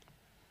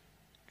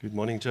Good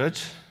morning,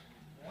 church.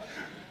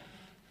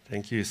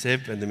 Thank you,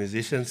 Seb and the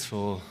musicians,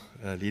 for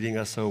leading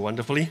us so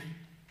wonderfully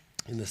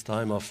in this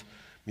time of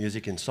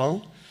music and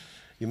song.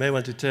 You may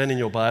want to turn in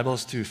your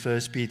Bibles to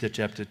 1 Peter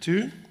chapter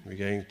 2. We're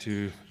going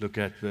to look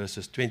at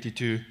verses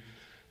 22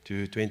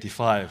 to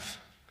 25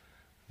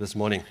 this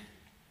morning.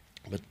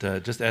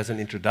 But just as an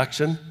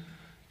introduction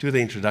to the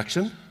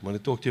introduction, I want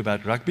to talk to you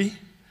about rugby.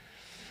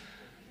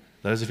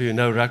 Those of you who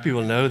know rugby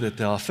will know that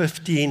there are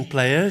 15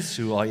 players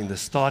who are in the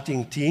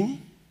starting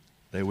team.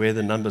 They wear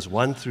the numbers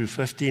 1 through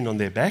 15 on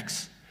their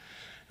backs.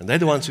 And they're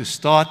the ones who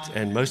start,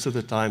 and most of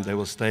the time they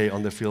will stay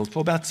on the field for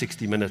about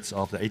 60 minutes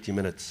of the 80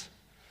 minutes.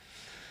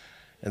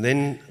 And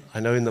then I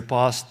know in the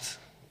past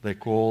they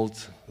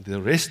called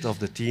the rest of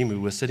the team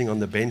who were sitting on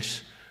the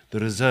bench the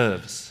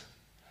reserves.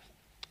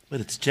 But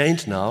it's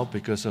changed now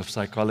because of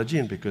psychology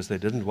and because they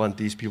didn't want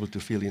these people to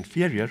feel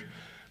inferior.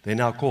 They're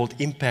now called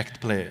impact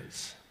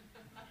players.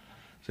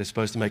 So they're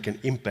supposed to make an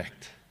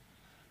impact.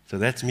 So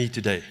that's me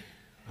today.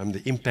 I'm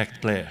the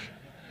impact player.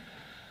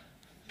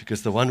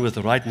 Because the one with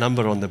the right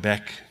number on the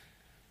back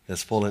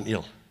has fallen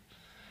ill.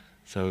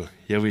 So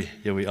here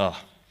we are.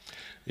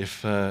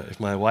 If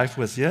my wife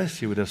was here,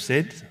 she would have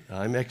said,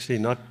 I'm actually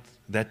not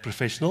that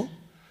professional.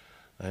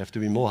 I have to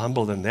be more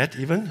humble than that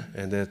even,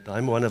 and that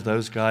I'm one of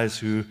those guys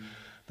who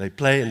they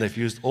play and they've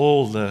used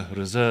all the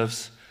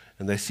reserves,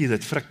 and they see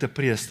that Frick de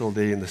Pre is still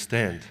there in the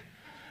stand.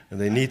 And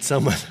they need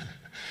someone,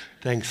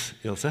 thanks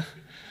Ilse,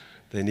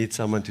 they need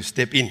someone to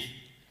step in.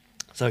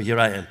 So here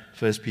I am,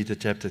 1 Peter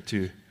chapter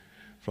 2.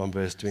 From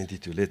verse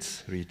 22.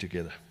 Let's read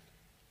together.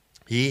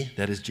 He,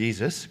 that is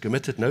Jesus,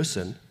 committed no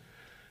sin,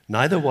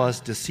 neither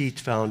was deceit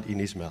found in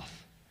his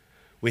mouth.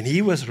 When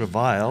he was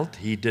reviled,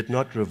 he did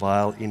not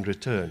revile in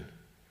return.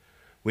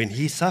 When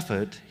he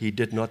suffered, he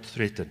did not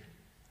threaten,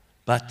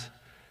 but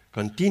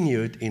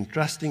continued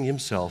entrusting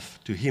himself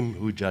to him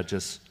who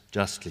judges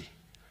justly.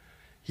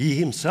 He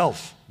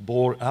himself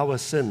bore our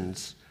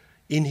sins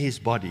in his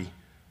body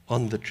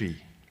on the tree,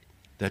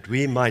 that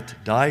we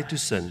might die to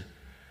sin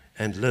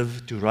and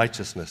live to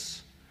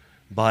righteousness.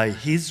 By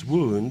his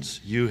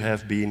wounds you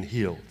have been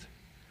healed.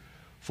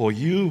 For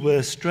you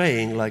were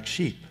straying like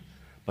sheep,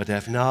 but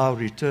have now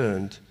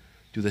returned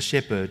to the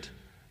shepherd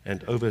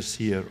and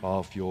overseer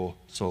of your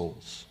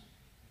souls.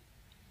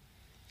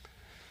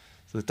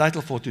 So the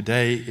title for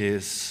today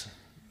is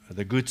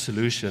The Good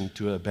Solution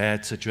to a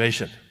Bad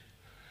Situation.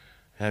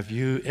 Have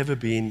you ever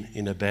been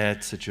in a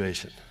bad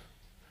situation?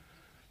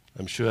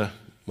 I'm sure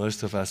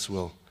most of us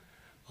will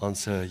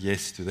answer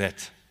yes to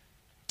that.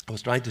 I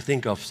was trying to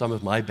think of some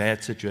of my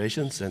bad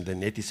situations, and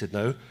then Nettie said,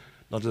 no,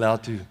 not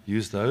allowed to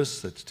use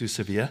those. That's too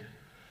severe.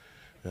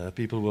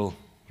 People will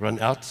run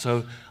out.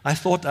 So I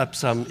thought up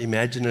some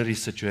imaginary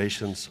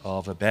situations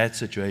of a bad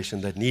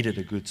situation that needed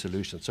a good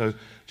solution. So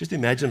just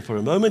imagine for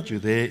a moment you're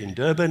there in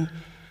Durban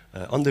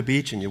on the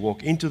beach, and you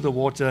walk into the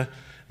water,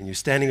 and you're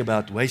standing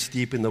about waist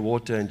deep in the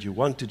water, and you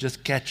want to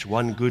just catch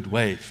one good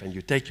wave. And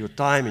you take your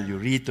time, and you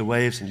read the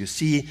waves, and you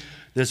see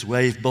this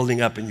wave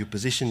building up, and you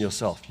position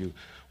yourself. You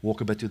walk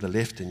a bit to the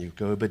left and you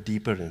go a bit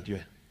deeper and you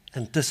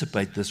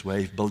anticipate this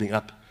wave building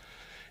up.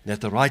 And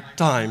at the right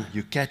time,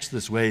 you catch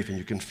this wave and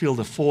you can feel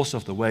the force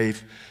of the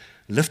wave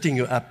lifting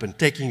you up and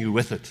taking you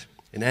with it.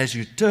 And as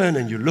you turn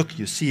and you look,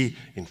 you see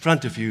in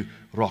front of you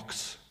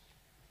rocks.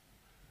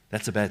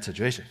 That's a bad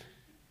situation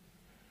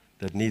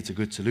that needs a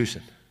good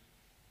solution.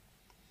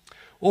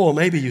 Or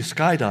maybe you're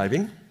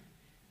skydiving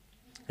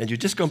and you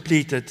just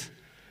completed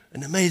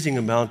an amazing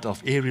amount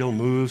of aerial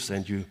moves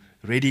and you're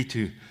ready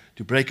to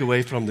break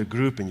away from the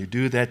group, and you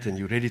do that, and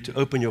you're ready to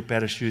open your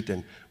parachute,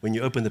 and when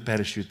you open the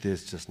parachute,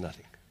 there's just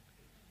nothing.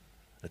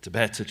 That's a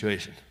bad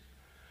situation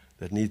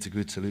that needs a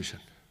good solution.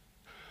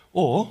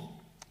 Or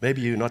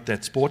maybe you're not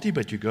that sporty,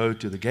 but you go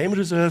to the game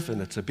reserve,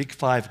 and it's a big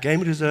 5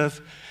 game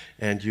reserve,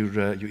 and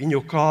you're in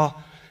your car,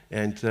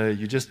 and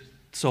you just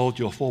sold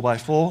your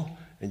 4x4,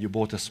 and you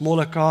bought a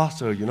smaller car,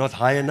 so you're not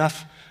high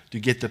enough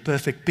to get the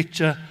perfect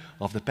picture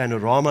of the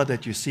panorama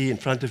that you see in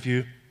front of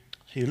you.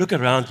 So you look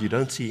around, you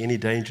don't see any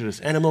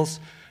dangerous animals,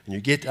 and you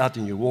get out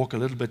and you walk a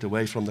little bit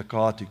away from the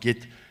car to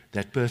get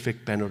that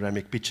perfect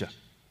panoramic picture.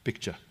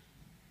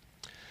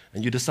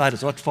 And you decide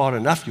it's not far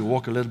enough, you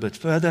walk a little bit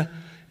further,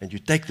 and you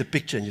take the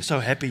picture, and you're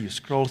so happy, you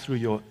scroll through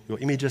your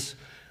images,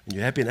 and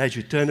you're happy, and as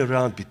you turn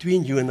around,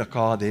 between you and the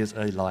car, there's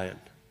a lion.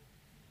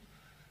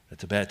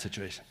 That's a bad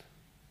situation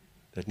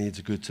that needs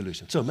a good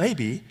solution. So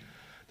maybe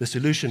the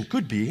solution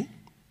could be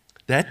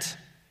that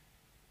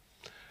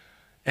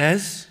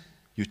as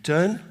you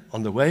turn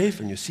on the wave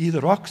and you see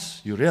the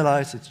rocks, you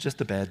realize it's just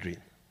a bad dream.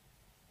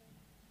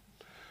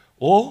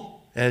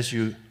 Or, as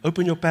you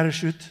open your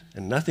parachute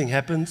and nothing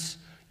happens,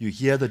 you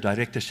hear the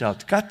director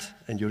shout, cut,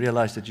 and you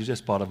realize that you're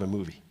just part of a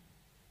movie.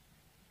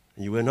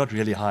 And you were not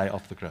really high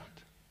off the ground.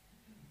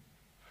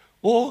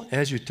 Or,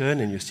 as you turn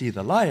and you see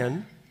the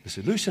lion, the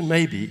solution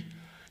may be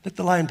that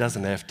the lion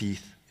doesn't have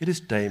teeth, it is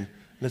tame,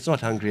 and it's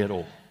not hungry at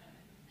all.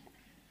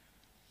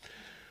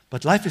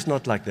 But life is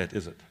not like that,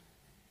 is it?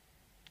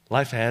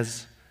 Life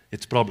has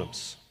its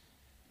problems.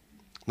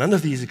 None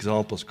of these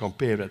examples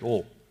compare at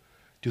all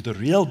to the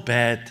real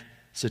bad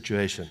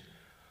situation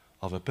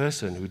of a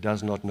person who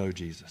does not know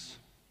Jesus.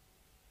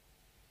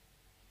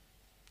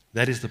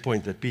 That is the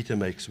point that Peter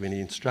makes when he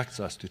instructs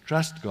us to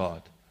trust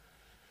God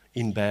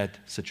in bad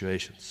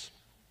situations.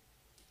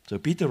 So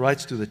Peter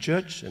writes to the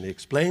church and he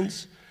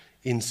explains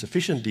in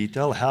sufficient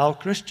detail how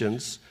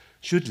Christians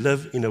should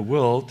live in a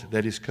world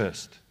that is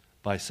cursed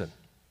by sin.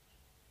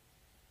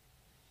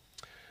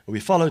 We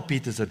followed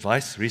Peter's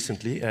advice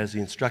recently as he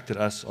instructed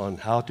us on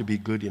how to be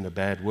good in a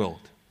bad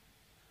world.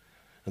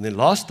 And then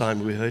last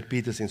time we heard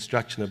Peter's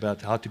instruction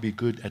about how to be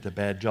good at a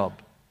bad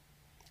job.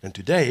 And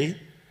today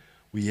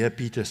we hear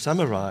Peter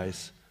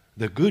summarize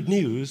the good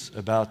news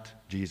about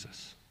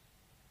Jesus.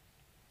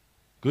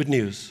 Good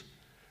news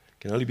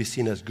can only be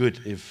seen as good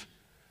if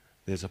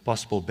there's a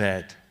possible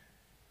bad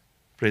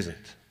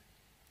present.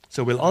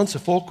 So we'll answer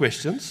 4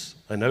 questions.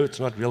 I know it's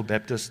not real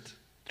Baptist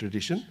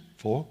tradition,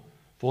 4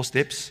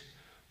 steps,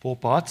 4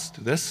 parts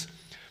to this,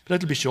 but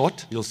it'll be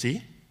short, you'll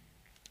see,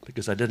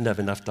 because I didn't have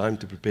enough time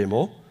to prepare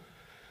more.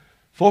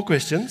 4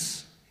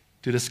 questions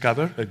to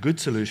discover a good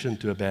solution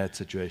to a bad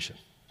situation.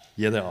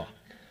 Here they are.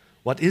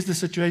 What is the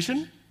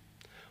situation?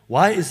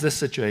 Why is this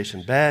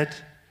situation bad?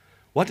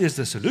 What is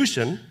the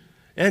solution?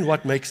 And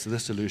what makes the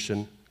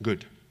solution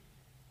good?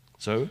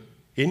 So,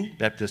 in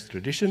Baptist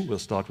tradition, we'll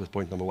start with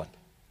point number 1.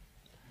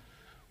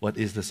 What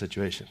is the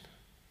situation?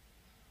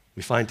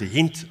 We find a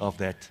hint of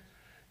that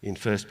in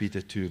 1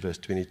 Peter 2, verse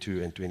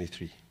 22 and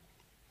 23.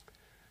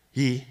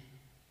 He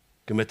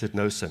committed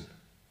no sin,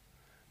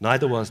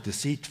 neither was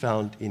deceit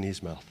found in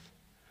his mouth.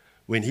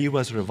 When he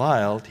was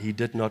reviled, he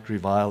did not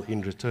revile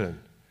in return.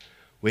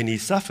 When he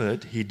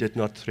suffered, he did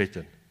not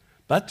threaten,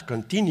 but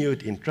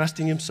continued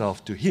entrusting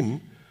himself to him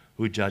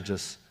who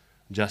judges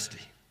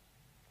justly.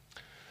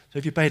 So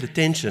if you paid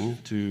attention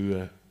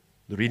to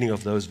the reading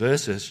of those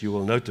verses, you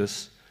will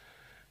notice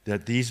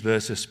that these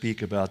verses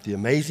speak about the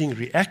amazing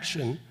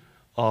reaction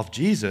of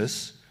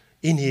Jesus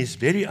in his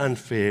very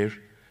unfair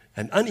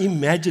and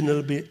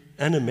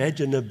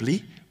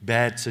unimaginably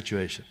bad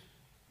situation.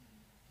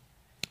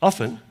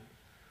 Often,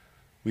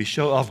 we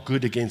show off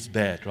good against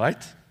bad,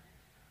 right?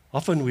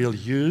 Often we'll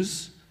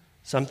use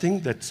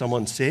something that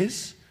someone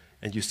says,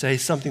 and you say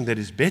something that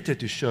is better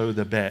to show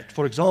the bad.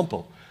 For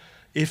example,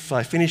 if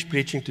I finish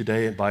preaching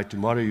today and by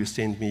tomorrow you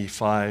send me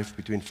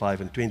between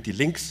 5 and 20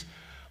 links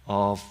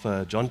of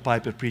John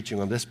Piper preaching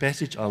on this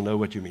passage, I'll know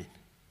what you mean.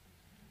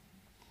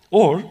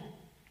 Or,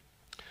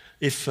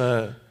 if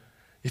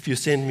you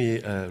send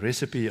me a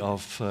recipe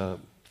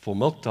for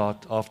milk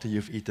tart after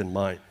you've eaten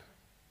mine,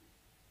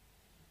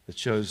 it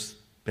shows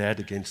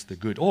bad against the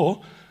good.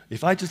 Or,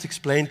 if I just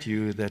explain to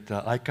you that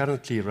I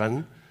currently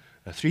run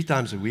 3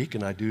 times a week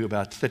and I do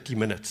about 30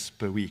 minutes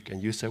per week,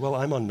 and you say, well,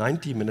 I'm on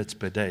 90 minutes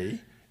per day,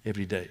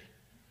 every day.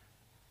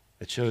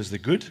 It shows the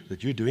good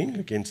that you're doing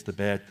against the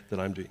bad that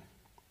I'm doing.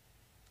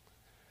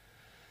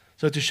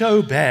 So to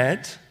show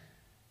bad,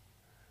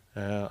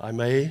 I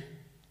may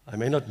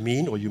not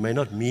mean, or you may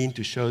not mean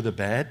to show the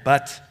bad,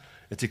 but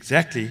it's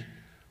exactly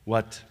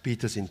what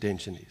Peter's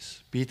intention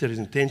is. Peter's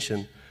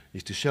intention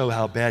is to show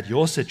how bad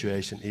your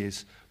situation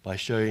is by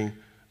showing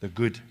the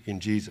good in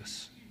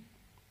Jesus.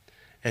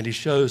 And he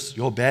shows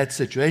your bad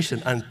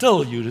situation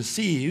until you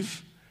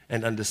receive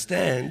and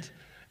understand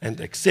and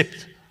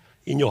accept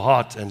in your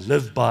heart and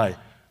live by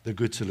the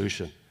good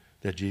solution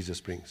that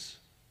Jesus brings.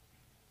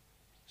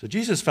 So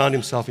Jesus found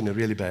himself in a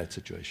really bad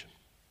situation.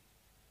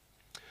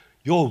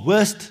 Your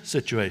worst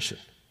situation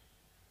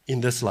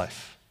in this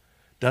life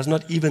does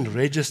not even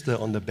register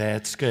on the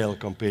bad scale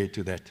compared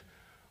to that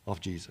of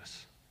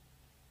Jesus.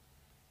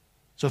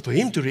 So for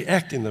him to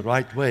react in the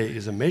right way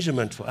is a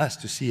measurement for us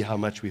to see how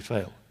much we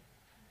fail.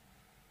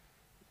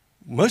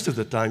 Most of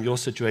the time, your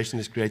situation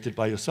is created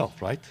by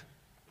yourself, right?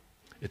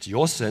 It's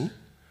your sin,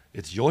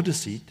 it's your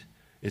deceit,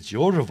 it's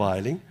your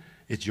reviling,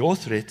 it's your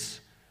threats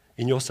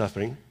in your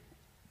suffering,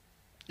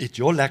 it's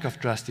your lack of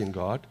trust in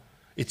God,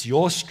 it's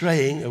your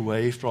straying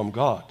away from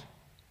God.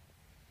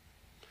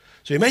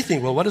 So you may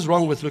think, well, what is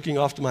wrong with looking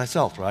after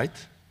myself, right?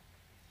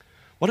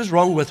 What is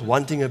wrong with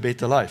wanting a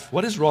better life?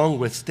 What is wrong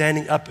with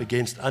standing up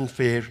against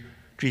unfair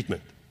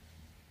treatment?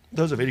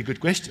 Those are very good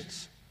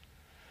questions.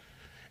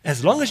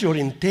 As long as your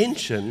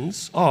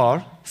intentions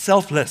are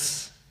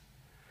selfless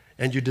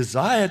and you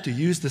desire to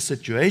use the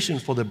situation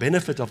for the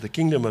benefit of the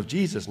kingdom of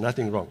Jesus,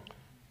 nothing wrong.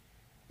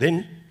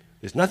 Then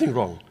there's nothing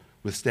wrong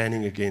with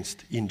standing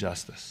against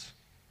injustice.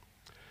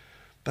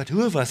 But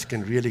who of us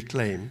can really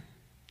claim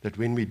that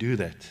when we do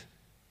that,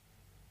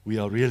 we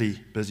are really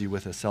busy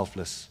with a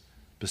selfless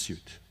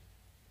pursuit?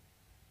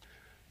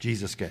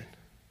 Jesus can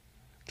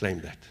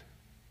claim that.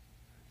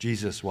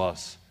 Jesus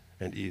was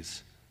and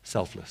is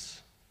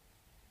selfless.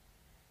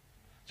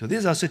 So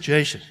there's our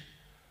situation.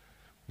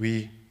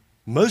 We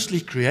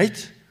mostly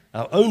create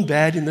our own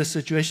bad in this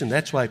situation.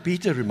 That's why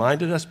Peter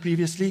reminded us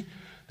previously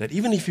that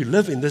even if you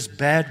live in this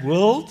bad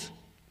world,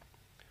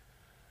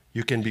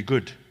 you can be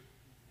good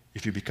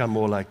if you become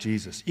more like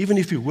Jesus. Even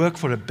if you work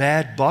for a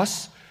bad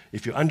boss,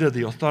 if you're under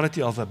the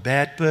authority of a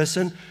bad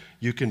person,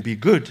 you can be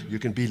good. You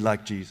can be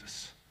like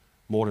Jesus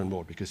more and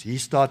more because he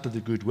started the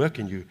good work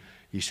in you.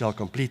 he shall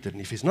complete it.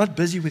 And if he's not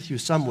busy with you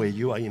somewhere,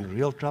 you are in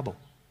real trouble.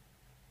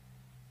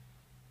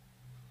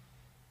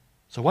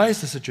 So why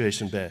is the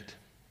situation bad?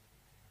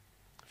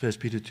 1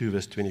 Peter 2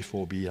 verse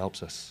 24b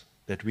helps us,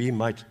 that we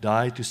might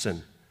die to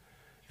sin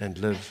and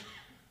live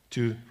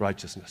to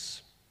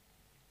righteousness.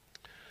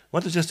 I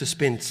want us just to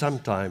spend some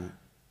time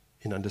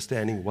in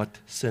understanding what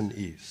sin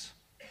is.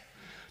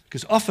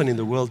 Because often in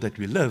the world that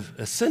we live,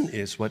 a sin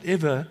is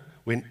whatever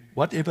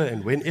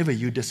and whenever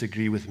you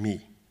disagree with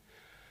me.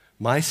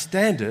 My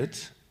standard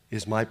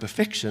is my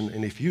perfection,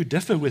 and if you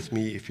differ with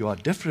me, if you are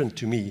different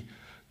to me,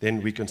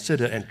 then we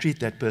consider and treat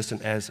that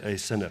person as a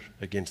sinner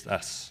against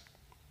us.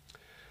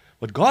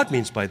 What God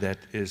means by that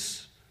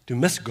is to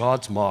miss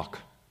God's mark,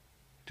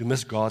 to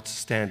miss God's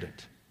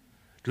standard.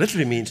 It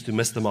literally means to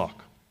miss the mark,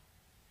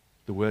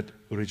 the word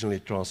originally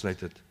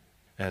translated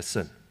as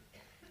sin.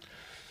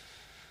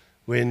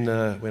 When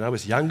I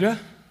was younger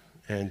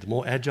and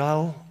more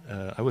agile,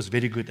 I was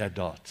very good at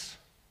darts.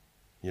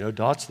 You know,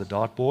 darts, the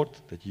dartboard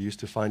that you used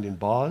to find in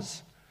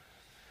bars.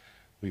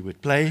 We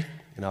would play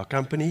in our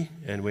company,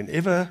 and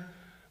whenever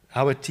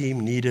our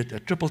team needed a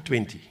triple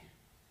 20,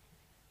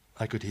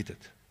 I could hit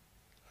it.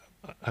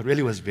 I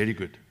really was very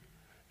good.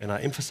 And I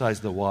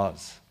emphasize the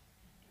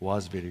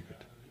was very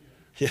good.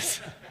 Yes.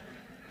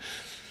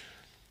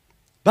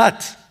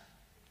 But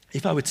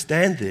if I would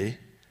stand there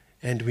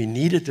and we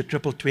needed a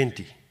triple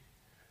 20,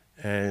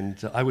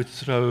 and I would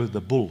throw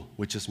the bull,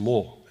 which is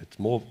more,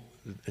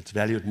 it's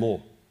valued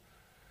more,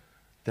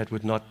 that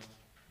would not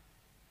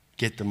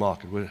get the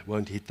mark, it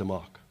won't hit the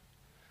mark.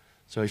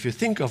 So if you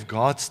think of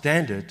God's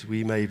standard,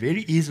 we may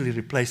very easily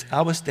replace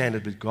our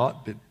standard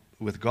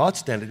with God's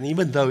standard. And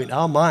even though in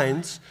our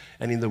minds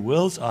and in the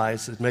world's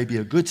eyes it may be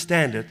a good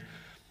standard,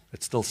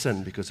 it's still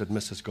sin because it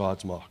misses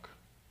God's mark.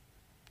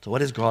 So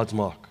what is God's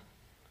mark?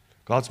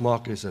 God's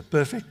mark is a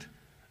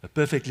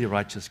perfectly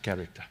righteous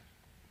character.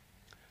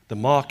 The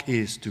mark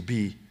is to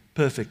be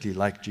perfectly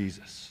like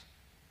Jesus.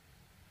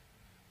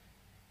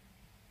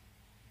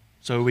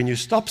 So when you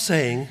stop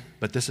saying,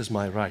 but this is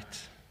my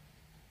right,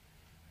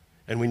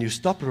 and when you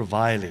stop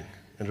reviling,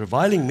 and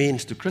reviling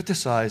means to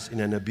criticize in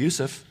an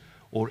abusive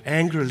or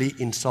angrily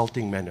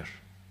insulting manner.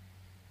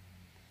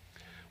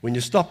 When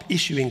you stop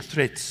issuing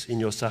threats in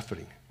your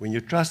suffering, when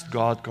you trust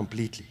God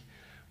completely,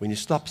 when you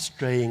stop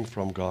straying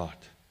from God,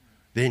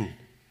 then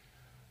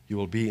you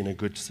will be in a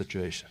good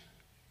situation.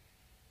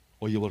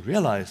 Or you will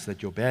realize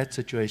that your bad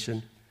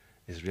situation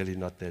is really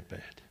not that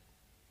bad.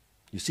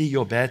 You see,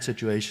 your bad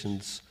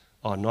situations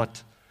are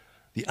not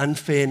the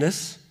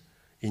unfairness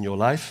in your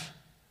life.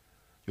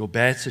 Your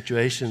bad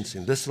situations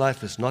in this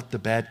life is not the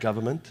bad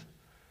government.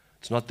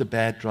 It's not the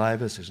bad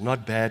drivers. It's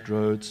not bad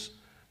roads.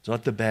 It's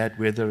not the bad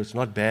weather. It's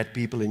not bad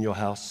people in your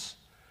house.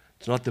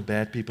 It's not the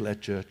bad people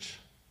at church.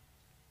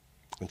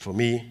 And for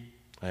me,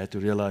 I had to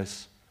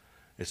realize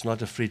it's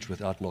not a fridge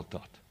without milk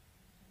tart.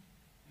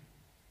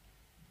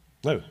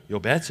 No, your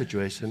bad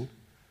situation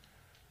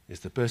is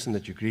the person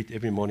that you greet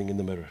every morning in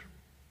the mirror.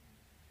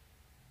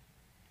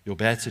 Your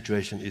bad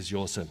situation is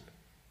your sin.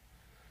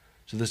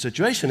 So the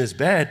situation is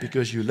bad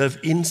because you live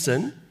in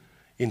sin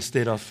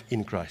instead of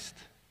in Christ.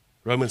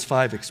 Romans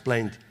 5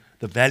 explained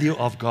the value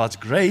of God's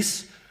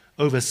grace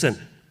over sin.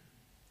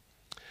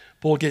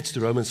 Paul gets to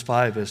Romans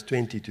 5 verse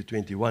 20 to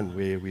 21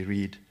 where we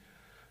read,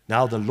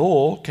 "Now the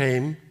law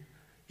came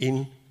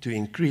in to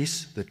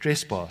increase the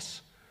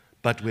trespass,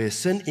 but where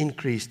sin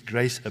increased,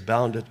 grace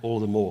abounded all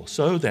the more,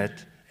 so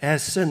that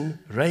as sin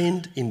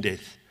reigned in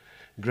death,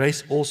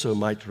 grace also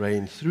might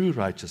reign through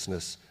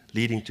righteousness,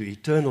 leading to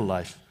eternal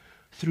life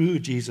through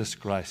Jesus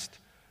Christ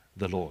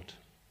the Lord."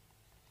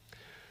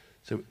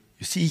 So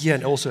you see here,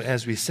 and also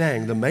as we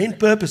sang, the main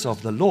purpose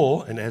of the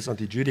law, and as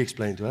Auntie Judy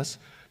explained to us,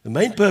 the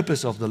main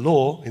purpose of the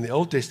law in the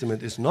Old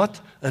Testament is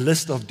not a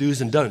list of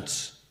do's and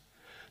don'ts.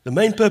 The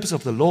main purpose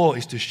of the law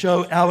is to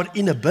show our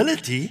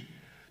inability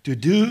to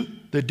do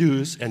the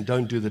do's and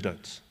don't do the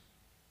don'ts.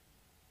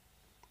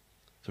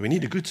 So we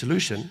need a good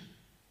solution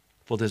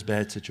for this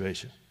bad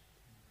situation.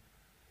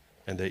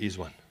 And there is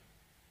one.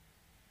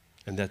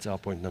 And that's our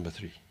point number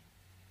 3.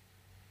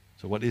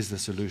 So what is the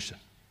solution?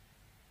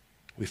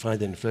 We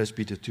find in 1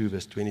 Peter 2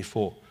 verse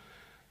 24,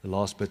 the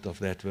last bit of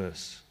that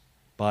verse.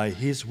 By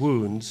his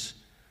wounds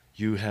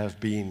you have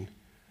been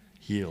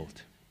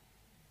healed.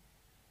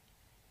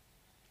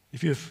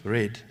 If you've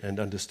read and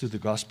understood the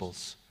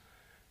Gospels,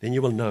 then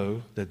you will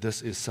know that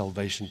this is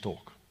salvation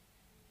talk.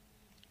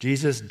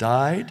 Jesus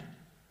died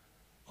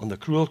on the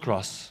cruel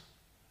cross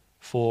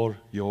for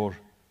your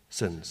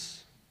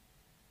sins.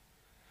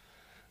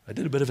 I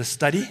did a bit of a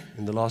study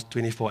in the last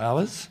 24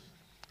 hours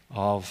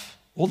of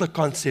all the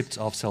concepts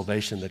of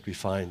salvation that we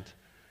find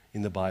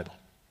in the Bible.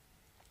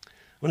 I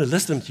want to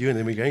list them to you, and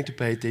then we're going to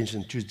pay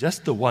attention to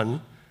just the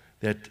one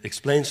that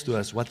explains to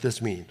us what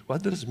this means.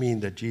 What does it mean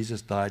that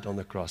Jesus died on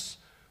the cross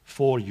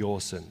for your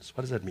sins?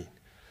 What does that mean?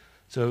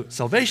 So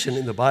salvation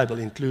in the Bible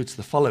includes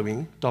the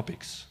following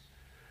topics.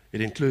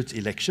 It includes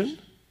election,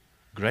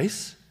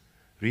 grace,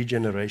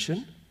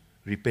 regeneration,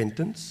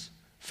 repentance,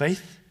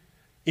 faith,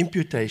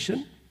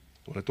 imputation.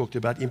 I want to talk to you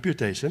about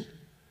imputation.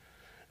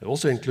 It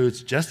also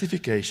includes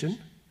justification,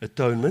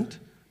 atonement,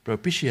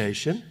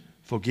 propitiation,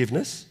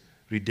 forgiveness,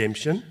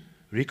 redemption,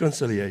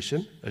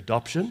 reconciliation,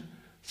 adoption,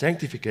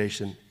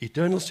 sanctification,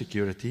 eternal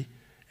security,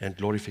 and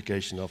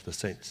glorification of the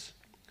saints.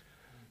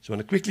 So I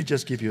want to quickly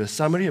just give you a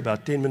summary,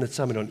 about 10-minute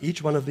summary on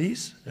each one of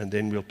these, and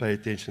then we'll pay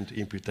attention to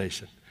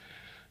imputation.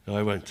 No,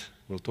 I won't.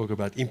 We'll talk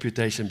about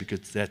imputation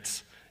because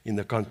that's in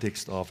the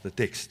context of the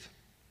text.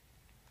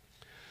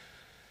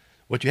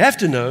 What you have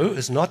to know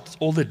is not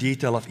all the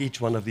detail of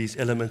each one of these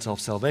elements of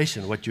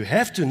salvation. What you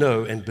have to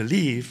know and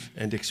believe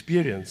and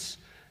experience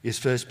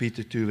is 1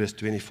 Peter 2, verse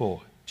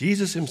 24.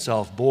 Jesus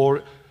himself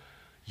bore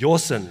your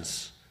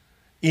sins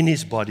in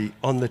his body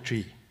on the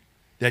tree,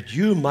 that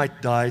you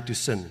might die to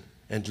sin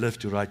and live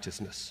to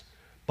righteousness.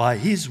 By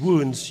his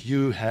wounds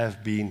you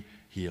have been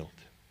healed.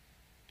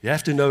 You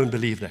have to know and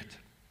believe that.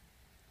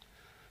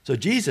 So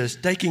Jesus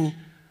taking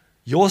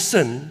your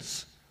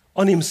sins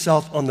on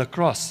himself on the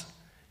cross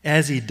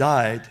as he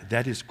died,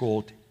 that is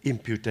called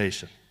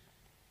imputation.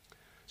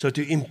 So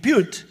to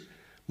impute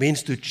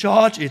means to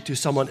charge it to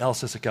someone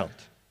else's account.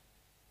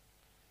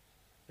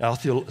 Our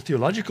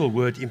theological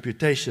word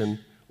imputation,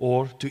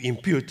 or to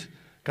impute,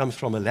 comes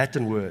from a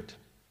Latin word,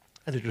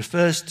 and it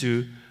refers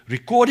to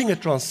recording a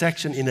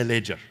transaction in a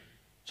ledger.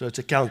 So it's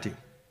accounting.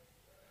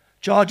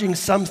 Charging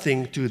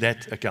something to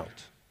that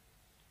account.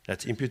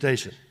 That's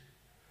imputation.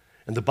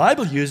 And the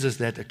Bible uses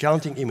that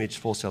accounting image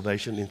for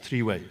salvation in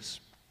three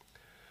ways.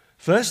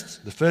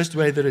 First, the first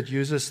way that it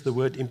uses the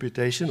word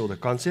imputation or the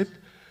concept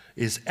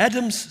is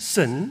Adam's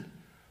sin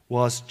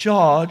was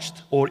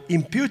charged or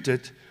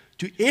imputed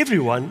to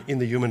everyone in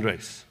the human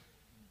race.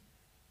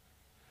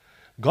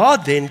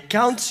 God then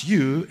counts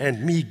you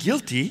and me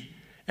guilty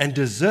and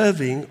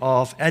deserving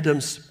of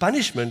Adam's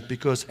punishment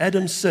because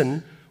Adam's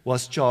sin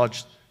was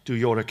charged to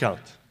your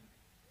account.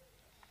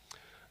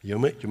 You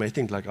may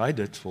think like I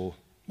did for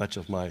much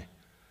of my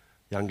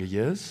younger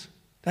years.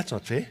 That's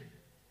not fair.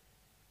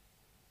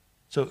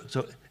 So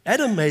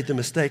Adam made the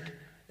mistake,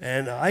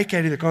 and I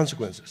carry the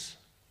consequences.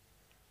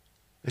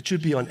 It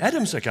should be on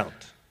Adam's account,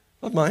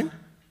 not mine.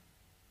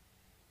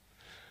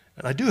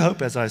 And I do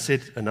hope, as I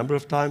said a number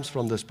of times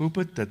from this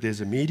pulpit, that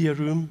there's a media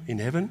room in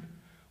heaven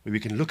where we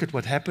can look at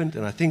what happened,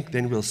 and I think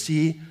then we'll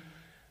see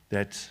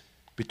that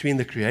between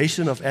the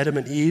creation of Adam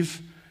and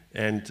Eve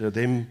and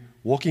them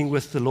walking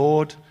with the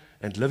Lord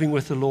and living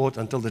with the Lord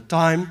until the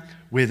time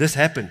where this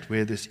happened,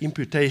 where this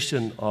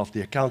imputation of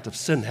the account of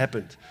sin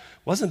happened,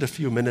 wasn't a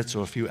few minutes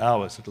or a few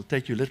hours. It'll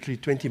take you literally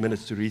 20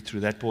 minutes to read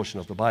through that portion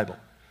of the Bible.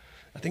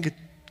 I think it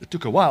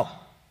took a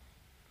while.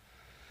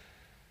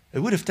 It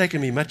would have taken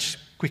me much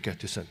quicker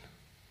to sin.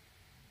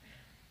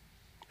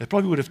 It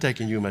probably would have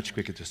taken you much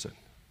quicker to sin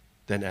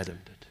than Adam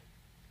did.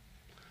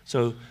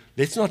 So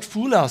let's not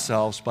fool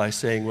ourselves by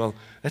saying, well,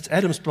 that's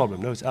Adam's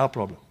problem. No, it's our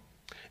problem.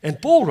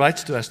 And Paul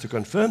writes to us to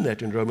confirm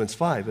that in Romans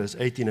 5, verse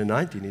 18 and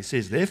 19. He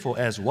says, therefore,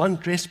 as one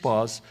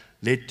trespass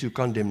led to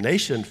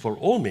condemnation for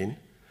all men,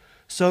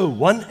 so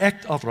one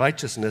act of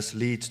righteousness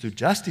leads to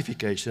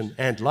justification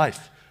and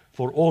life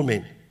for all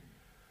men.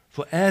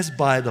 For as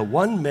by the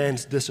one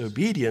man's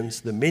disobedience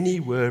the many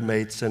were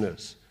made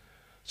sinners,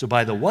 so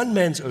by the one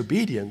man's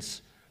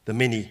obedience the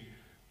many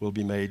will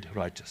be made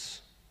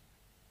righteous.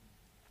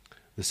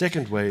 The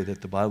second way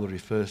that the Bible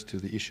refers to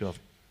the issue of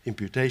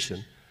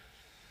imputation,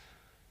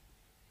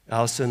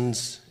 our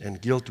sins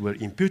and guilt were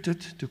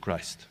imputed to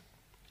Christ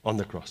on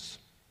the cross.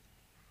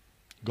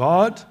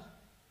 God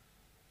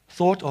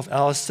thought of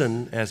our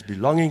sin as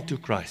belonging to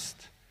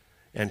Christ,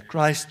 and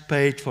Christ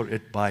paid for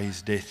it by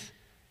his death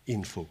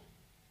in full.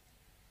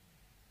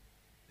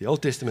 The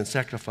Old Testament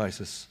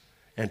sacrifices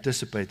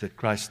anticipated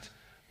Christ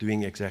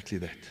doing exactly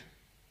that.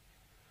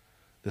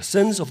 The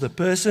sins of the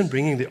person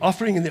bringing the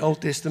offering in the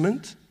Old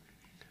Testament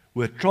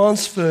were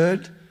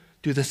transferred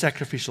to the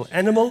sacrificial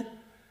animal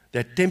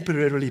that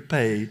temporarily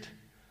paid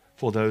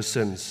for those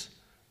sins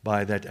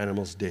by that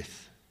animal's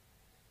death.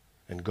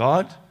 And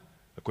God,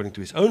 according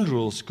to his own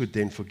rules, could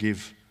then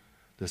forgive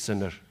the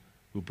sinner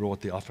who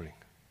brought the offering.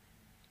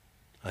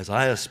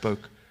 Isaiah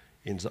spoke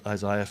in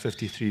Isaiah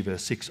 53,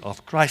 verse 6,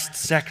 of Christ's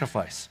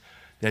sacrifice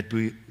that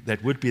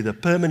would be the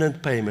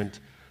permanent payment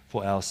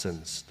for our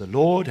sins. The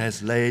Lord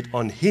has laid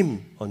on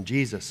him, on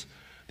Jesus,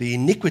 the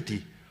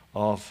iniquity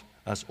of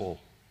us all.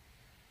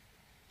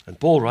 And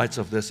Paul writes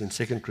of this in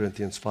 2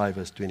 Corinthians 5,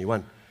 verse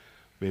 21,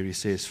 where he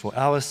says, for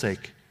our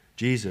sake,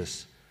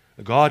 Jesus,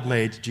 God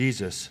made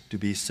Jesus to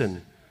be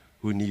sin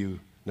who knew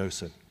no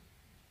sin.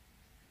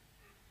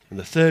 And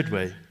the third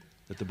way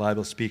that the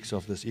Bible speaks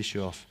of this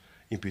issue of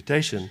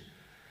imputation,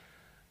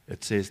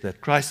 it says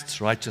that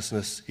Christ's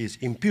righteousness is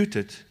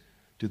imputed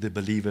to the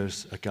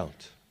believer's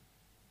account.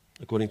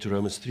 According to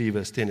Romans 3,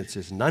 verse 10, it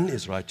says, none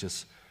is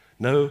righteous,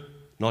 no,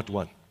 not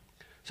one.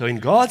 So in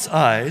God's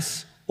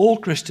eyes, all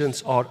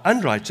Christians are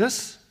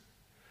unrighteous,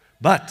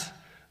 but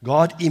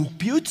God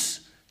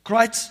imputes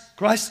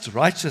Christ's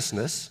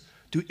righteousness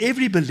to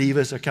every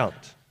believer's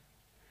account.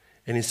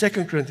 And in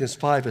 2 Corinthians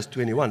 5, verse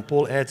 21,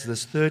 Paul adds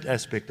this third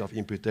aspect of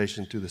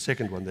imputation to the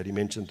second one that he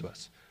mentioned to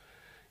us.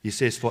 He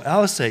says, for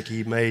our sake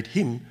he made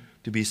him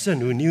to be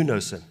sin who knew no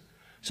sin,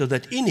 so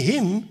that in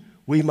him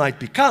we might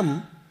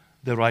become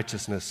the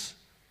righteousness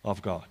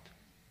of God.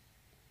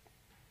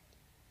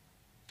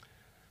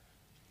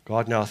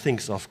 God now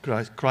thinks of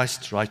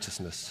Christ's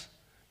righteousness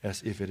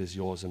as if it is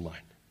yours and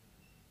mine.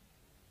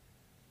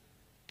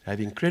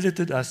 Having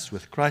credited us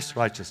with Christ's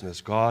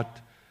righteousness, God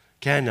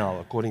can now,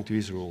 according to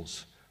his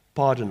rules,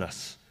 pardon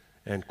us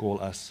and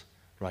call us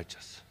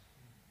righteous.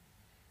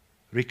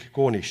 Rick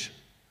Cornish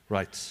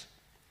writes,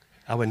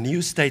 "Our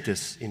new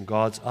status in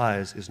God's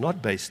eyes is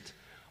not based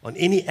on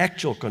any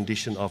actual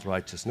condition of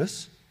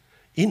righteousness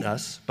in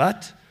us,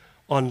 but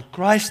on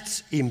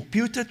Christ's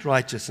imputed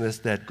righteousness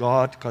that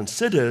God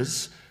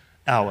considers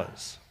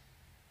ours."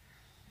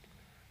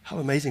 How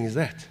amazing is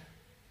that?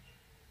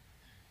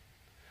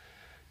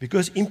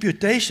 Because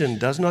imputation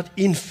does not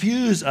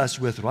infuse us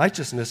with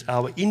righteousness,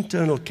 our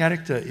internal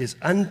character is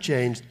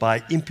unchanged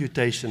by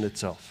imputation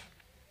itself.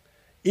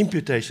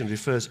 Imputation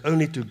refers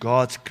only to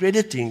God's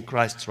crediting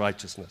Christ's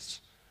righteousness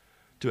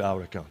to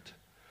our account,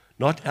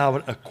 not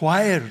our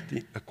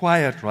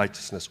acquired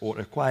righteousness or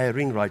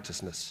acquiring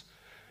righteousness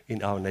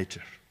in our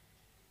nature.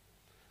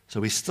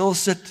 So we still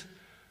sit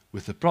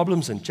with the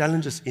problems and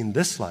challenges in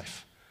this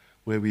life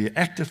where we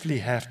actively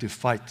have to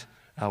fight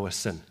our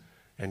sin,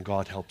 and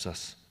God helps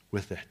us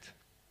with that.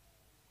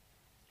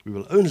 We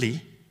will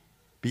only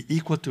be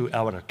equal to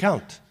our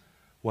account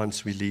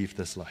once we leave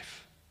this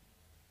life.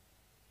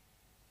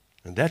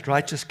 And that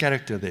righteous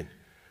character then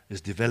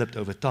is developed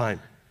over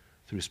time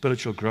through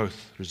spiritual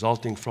growth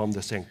resulting from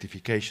the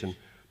sanctification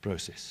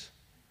process.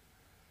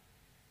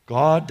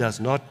 God does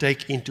not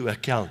take into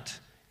account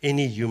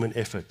any human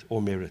effort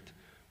or merit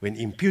when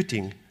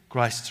imputing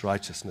Christ's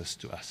righteousness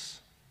to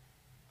us.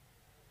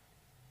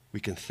 We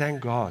can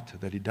thank God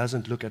that he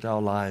doesn't look at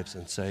our lives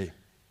and say,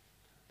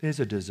 "There's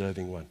a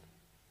deserving one.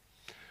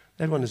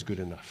 That one is good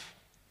enough.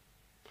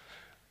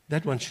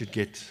 That one should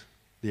get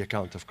the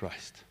account of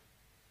Christ."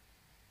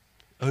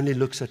 Only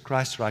looks at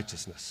Christ's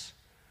righteousness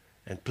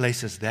and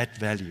places that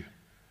value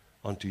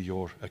onto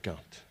your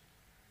account.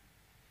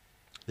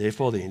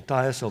 Therefore, the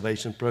entire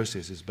salvation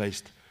process is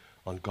based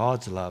on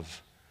God's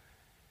love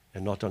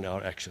and not on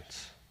our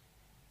actions.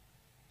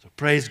 So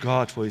praise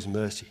God for his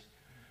mercy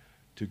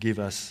to give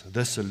us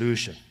this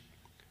solution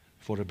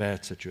for a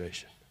bad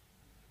situation,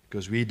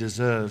 because we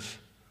deserve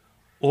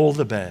all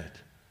the bad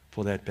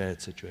for that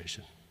bad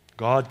situation.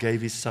 God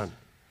gave his son.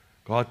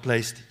 God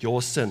placed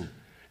your sin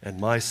and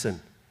my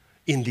sin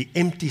in the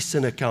empty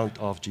sin account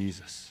of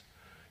Jesus.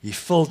 He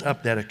filled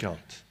up that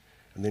account,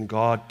 and then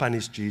God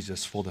punished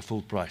Jesus for the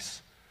full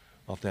price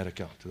of that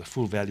account, the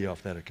full value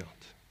of that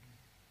account,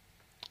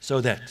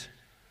 so that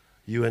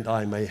you and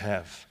I may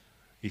have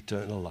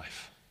eternal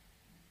life.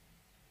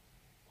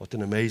 What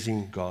an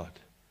amazing God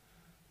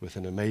with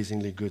an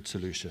amazingly good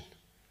solution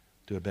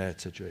to a bad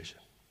situation.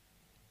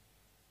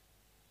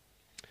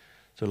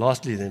 So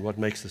lastly then, what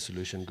makes the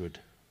solution good?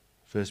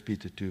 1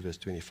 Peter 2 verse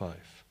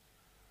 25.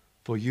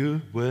 "For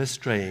you were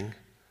straying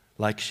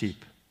like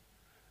sheep,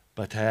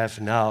 but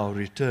have now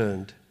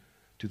returned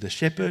to the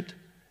shepherd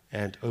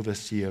and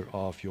overseer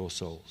of your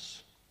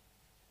souls."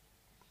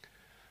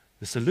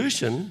 The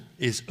solution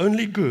is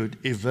only good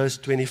if verse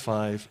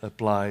 25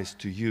 applies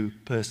to you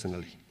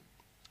personally.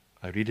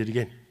 I read it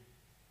again.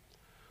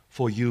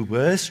 "For you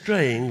were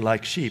straying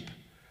like sheep,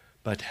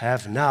 but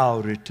have now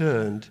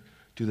returned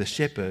to the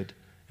shepherd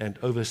and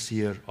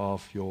overseer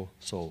of your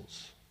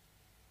souls."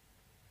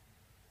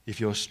 If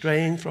your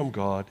straying from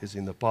God is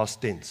in the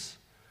past tense,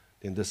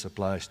 then this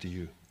applies to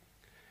you.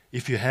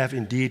 If you have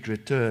indeed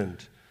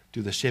returned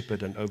to the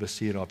shepherd and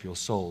overseer of your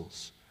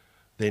souls,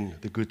 then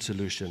the good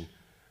solution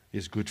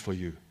is good for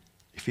you.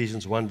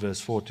 Ephesians 1 verse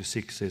 4 to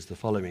 6 says the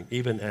following: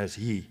 "Even as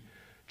he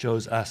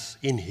chose us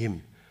in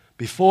him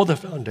before the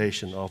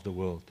foundation of the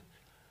world,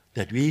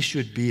 that we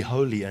should be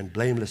holy and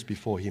blameless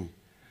before him.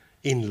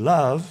 In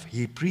love,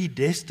 he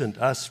predestined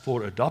us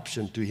for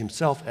adoption to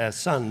himself as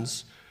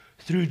sons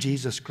through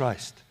Jesus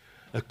Christ,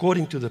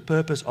 according to the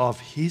purpose of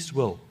his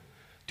will,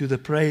 to the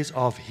praise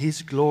of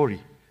his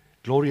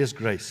glorious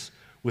grace,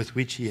 with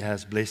which he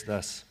has blessed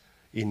us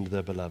in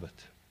the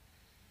beloved."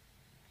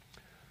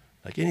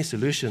 Like any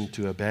solution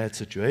to a bad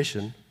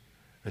situation,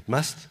 it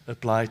must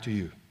apply to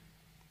you.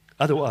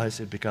 Otherwise,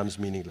 it becomes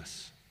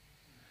meaningless.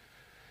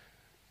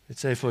 Let's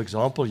say, for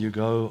example, you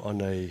go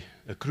on a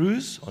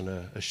cruise, on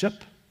a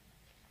ship,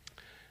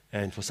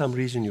 and for some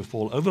reason you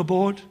fall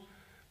overboard,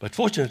 but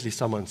fortunately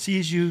someone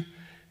sees you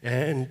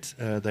and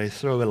they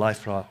throw a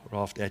life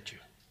raft at you.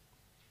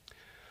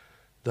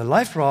 The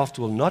life raft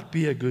will not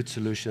be a good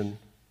solution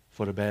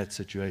for a bad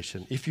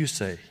situation if you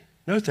say,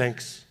 "No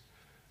thanks,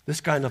 this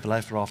kind of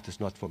life raft is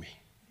not for me.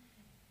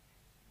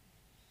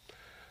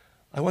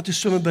 I want to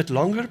swim a bit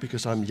longer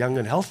because I'm young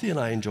and healthy and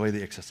I enjoy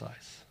the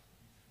exercise."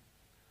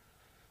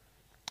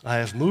 I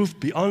have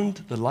moved beyond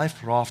the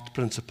life raft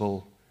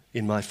principle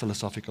in my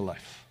philosophical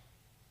life.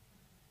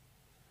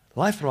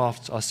 Life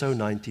rafts are so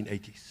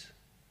 1980s.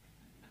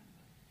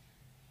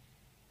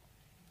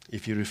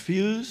 If you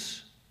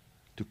refuse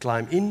to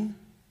climb in,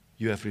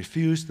 you have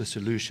refused the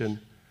solution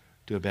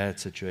to a bad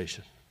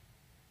situation.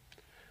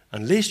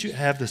 Unless you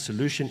have the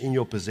solution in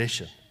your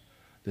possession,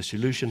 the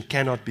solution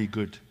cannot be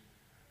good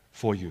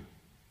for you.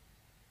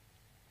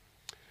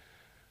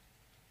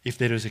 If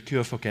there is a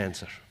cure for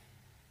cancer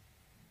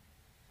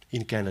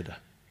in Canada,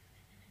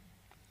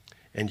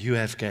 and you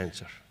have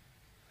cancer,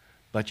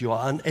 but you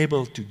are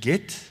unable to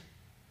get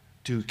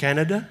to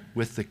Canada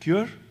with the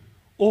cure,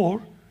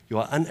 or you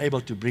are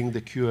unable to bring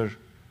the cure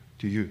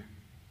to you,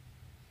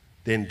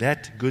 then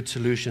that good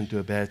solution to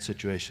a bad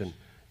situation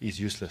is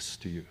useless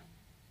to you.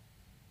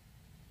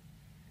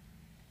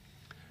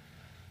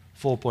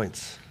 4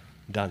 points,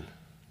 done.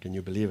 Can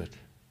you believe it?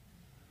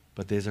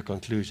 But there's a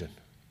conclusion.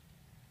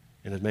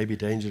 And it may be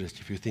dangerous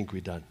if you think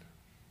we're done.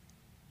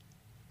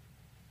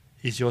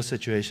 Is your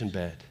situation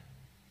bad?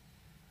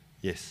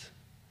 Yes,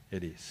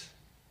 it is.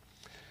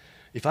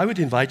 If I would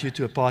invite you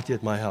to a party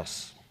at my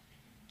house,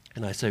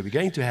 and I say, we're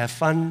going to have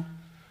fun,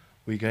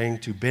 we're going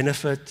to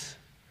benefit,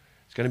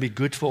 it's going to be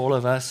good for all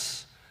of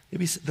us.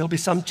 There'll be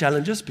some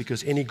challenges,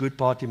 because any good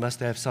party must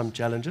have some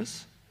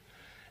challenges.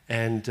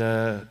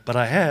 But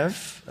I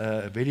have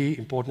a very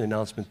important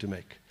announcement to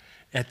make.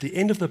 At the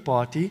end of the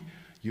party,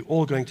 you're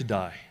all going to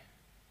die.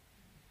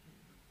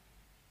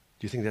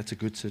 Do you think that's a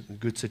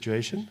good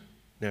situation?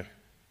 No.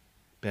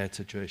 Bad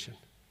situation.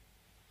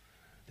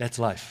 That's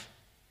life.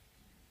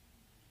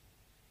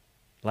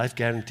 Life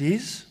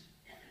guarantees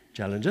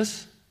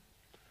challenges.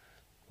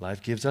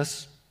 Life gives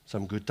us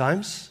some good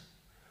times.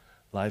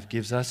 Life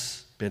gives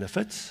us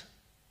benefits.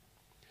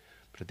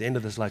 But at the end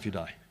of this life, you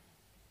die.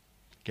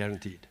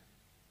 Guaranteed.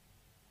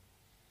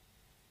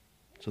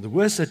 So the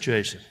worst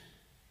situation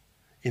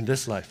in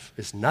this life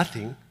is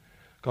nothing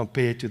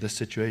compared to the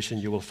situation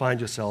you will find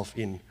yourself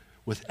in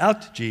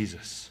without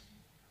Jesus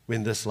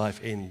when this life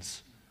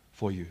ends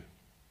for you.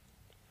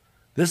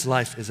 This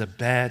life is a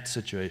bad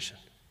situation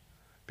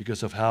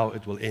because of how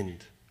it will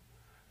end.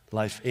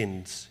 Life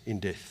ends in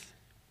death.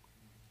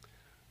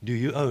 Do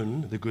you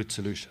own the good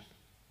solution?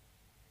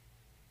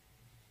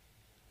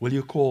 Will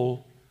you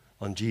call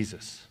on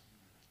Jesus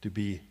to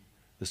be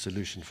the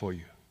solution for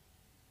you?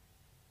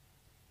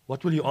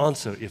 What will you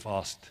answer if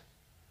asked?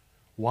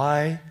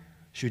 Why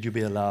should you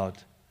be allowed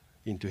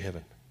into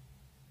heaven?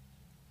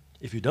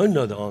 If you don't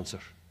know the answer,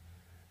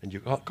 and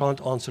you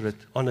can't answer it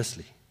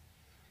honestly,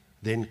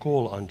 then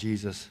call on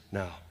Jesus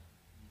now.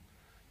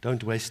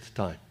 Don't waste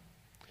time.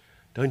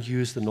 Don't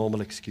use the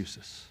normal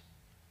excuses.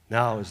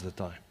 Now is the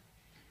time.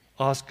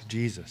 Ask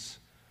Jesus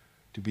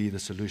to be the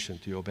solution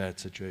to your bad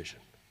situation.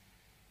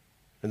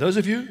 And those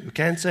of you who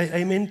can say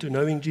amen to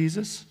knowing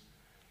Jesus,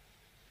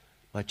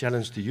 my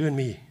challenge to you and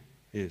me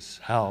is,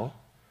 how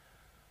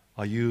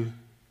are you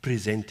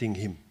presenting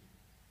Him?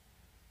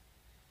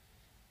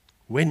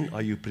 When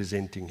are you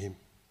presenting Him?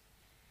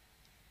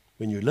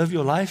 When you live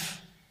your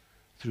life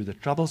through the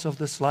troubles of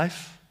this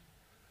life,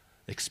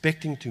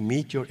 expecting to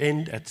meet your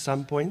end at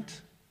some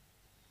point?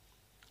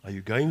 Are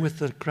you going with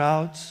the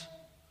crowds?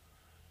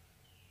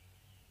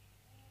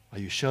 Are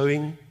you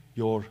showing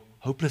your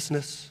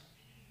hopelessness?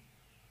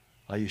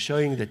 Are you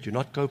showing that you're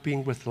not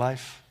coping with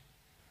life?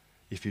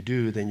 If you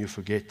do, then you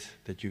forget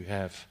that you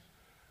have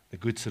a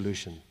good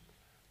solution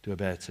to a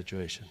bad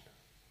situation.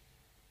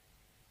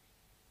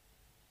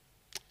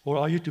 Or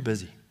are you too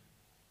busy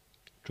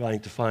trying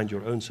to find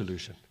your own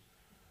solution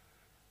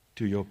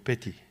to your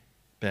petty,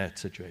 bad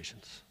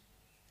situations?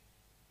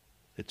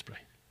 Let's pray.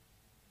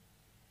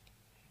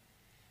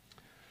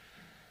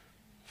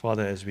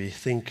 Father, as we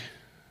think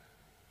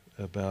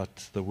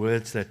about the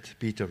words that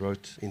Peter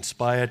wrote,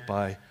 inspired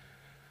by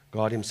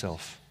God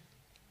Himself,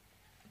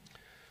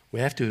 we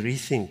have to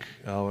rethink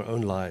our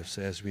own lives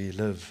as we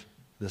live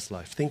this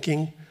life,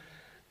 thinking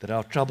that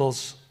our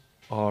troubles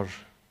are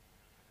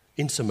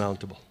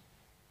insurmountable,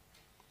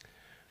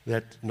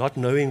 that not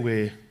knowing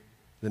where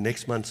the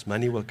next month's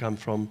money will come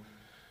from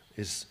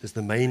is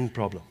the main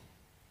problem,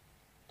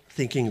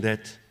 thinking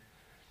that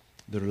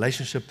the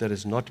relationship that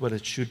is not what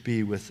it should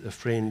be with a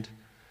friend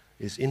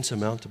is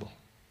insurmountable.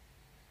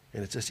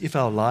 And it's as if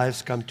our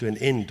lives come to an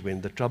end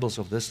when the troubles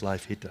of this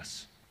life hit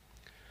us.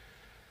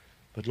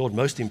 But Lord,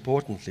 most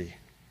importantly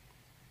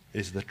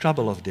is the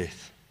trouble of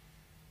death.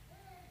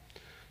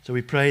 So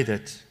we pray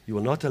that You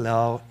will not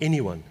allow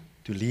anyone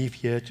to leave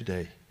here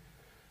today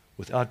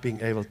without being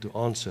able to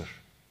answer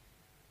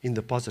in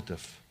the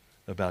positive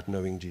about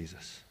knowing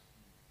Jesus.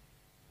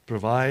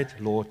 Provide,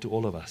 Lord, to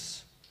all of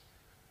us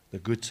the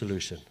good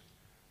solution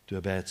to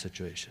a bad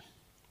situation.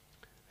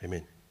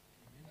 Amen.